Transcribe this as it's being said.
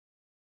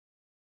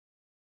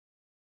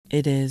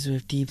It is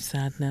with deep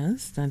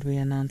sadness that we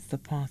announce the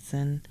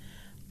passing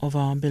of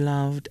our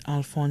beloved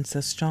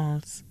Alphonsus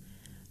Charles,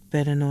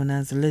 better known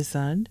as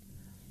Lizard,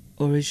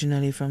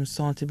 originally from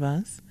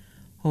Saltibus,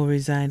 who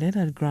resided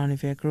at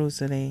Granivier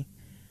Grocery,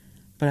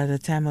 but at the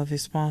time of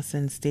his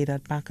passing stayed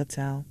at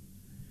Bacatel.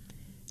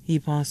 He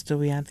passed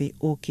away at the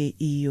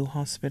OKEU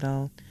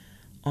Hospital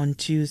on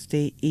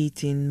Tuesday,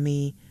 18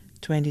 May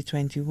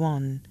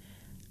 2021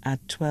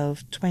 at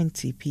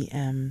 12:20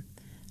 p.m.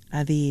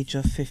 at the age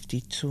of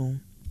 52.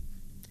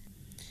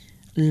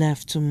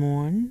 Left to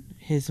mourn,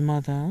 his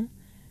mother,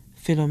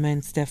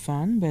 Philomene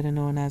Stefan, better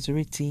known as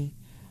Ritty,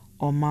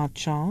 or Maud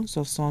Charles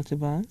of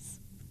Saltibus,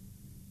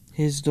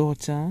 his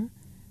daughter,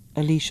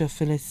 Alicia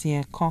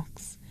Felicia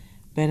Cox,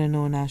 better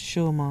known as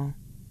Shoma,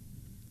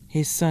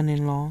 his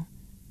son-in-law,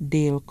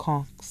 Dale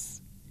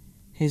Cox,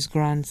 his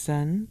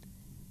grandson,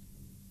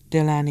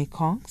 Delaney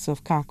Cox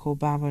of Kako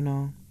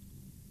Babano,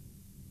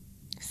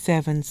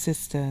 7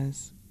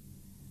 sisters,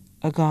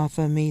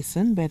 Agatha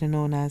Mason, better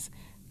known as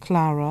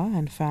Clara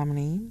and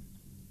family,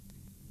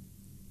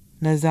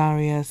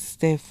 Nazaria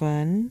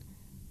Stephen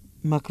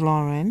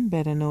McLaurin,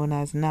 better known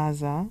as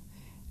Naza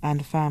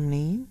and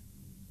family,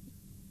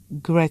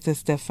 Greta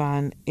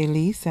Stefan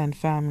Elise and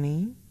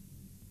family,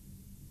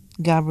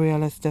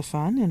 Gabriella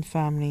Stefan and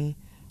family,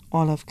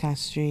 all of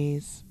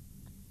Castries,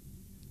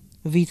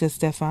 Vita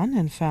Stefan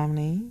and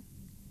family,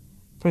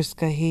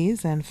 Priska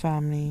Hayes and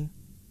family,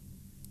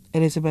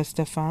 Elizabeth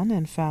Stefan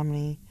and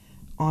family,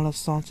 all of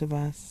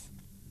Saltibus.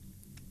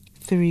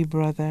 3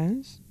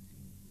 brothers,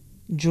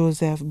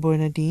 Joseph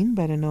Bernardine,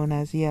 better known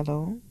as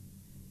Yellow,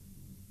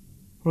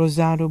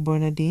 Rosado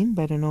Bernardine,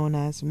 better known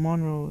as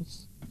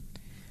Monrose,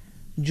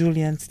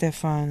 Julian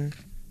Stefan,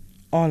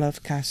 all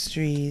of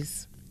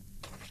Castries.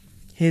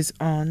 His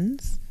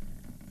aunts,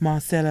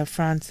 Marcella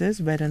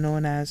Francis, better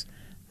known as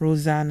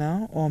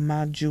Rosanna or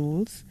Ma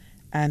Jules,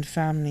 and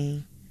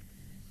family,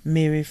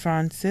 Mary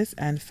Francis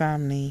and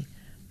family,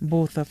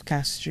 both of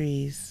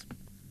Castries.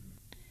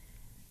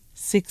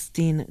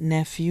 16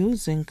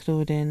 nephews,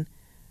 including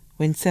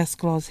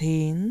Wenceslas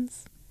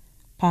Haynes,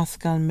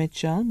 Pascal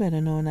Mitchell, better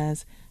known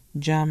as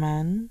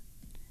Jaman,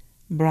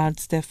 Brad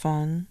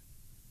Stefan,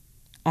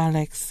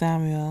 Alex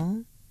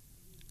Samuel,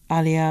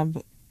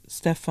 Aliab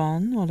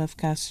Stefan, all of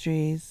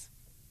Castries,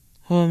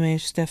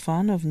 Hermish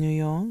Stefan of New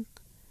York,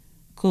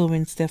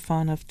 Kerwin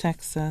Stefan of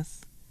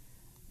Texas,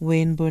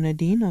 Wayne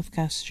Bernardine of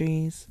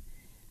Castries,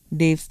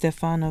 Dave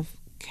Stefan of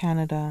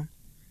Canada,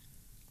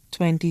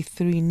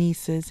 23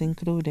 nieces,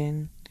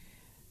 including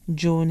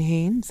Joan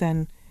Haynes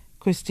and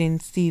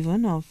Christine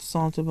Stephen of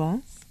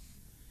Saltibus,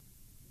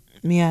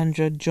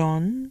 Meandra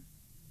John,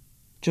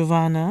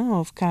 Giovanna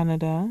of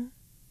Canada,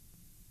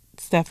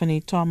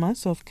 Stephanie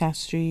Thomas of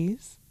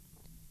Castries,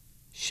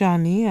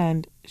 Shani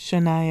and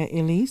Shania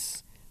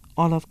Elise,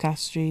 all of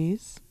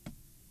Castries,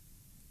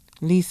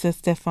 Lisa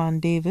Stefan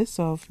Davis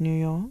of New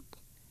York,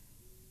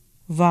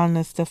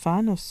 Valna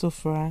Stefan of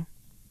Sufra,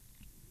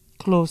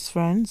 close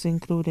friends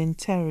including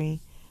Terry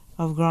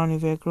of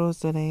Granivier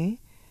Grocery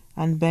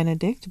and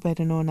Benedict,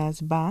 better known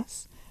as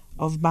Bass,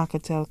 of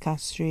Bacatel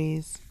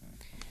Castries,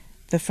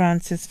 the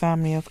Francis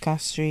family of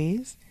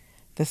Castries,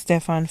 the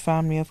Stefan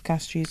family of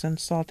Castries and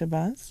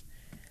Saltibus,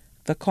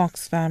 the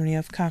Cox family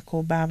of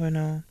Kako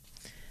Babano,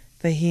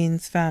 the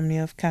Haynes family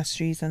of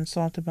Castries and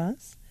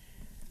Saltibus,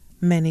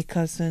 many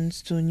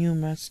cousins too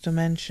numerous to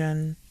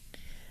mention,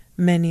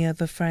 many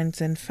other friends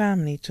and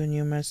family too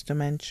numerous to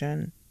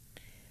mention.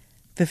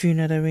 The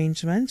funeral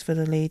arrangements for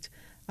the late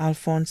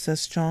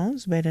Alphonsus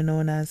Charles, better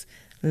known as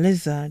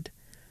Lizard,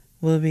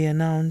 will be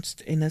announced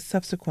in a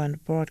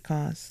subsequent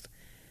broadcast.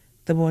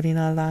 The body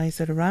now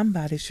lies at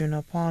Rambadish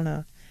Funeral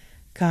Parlor,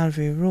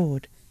 Calvary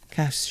Road,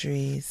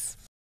 Castries.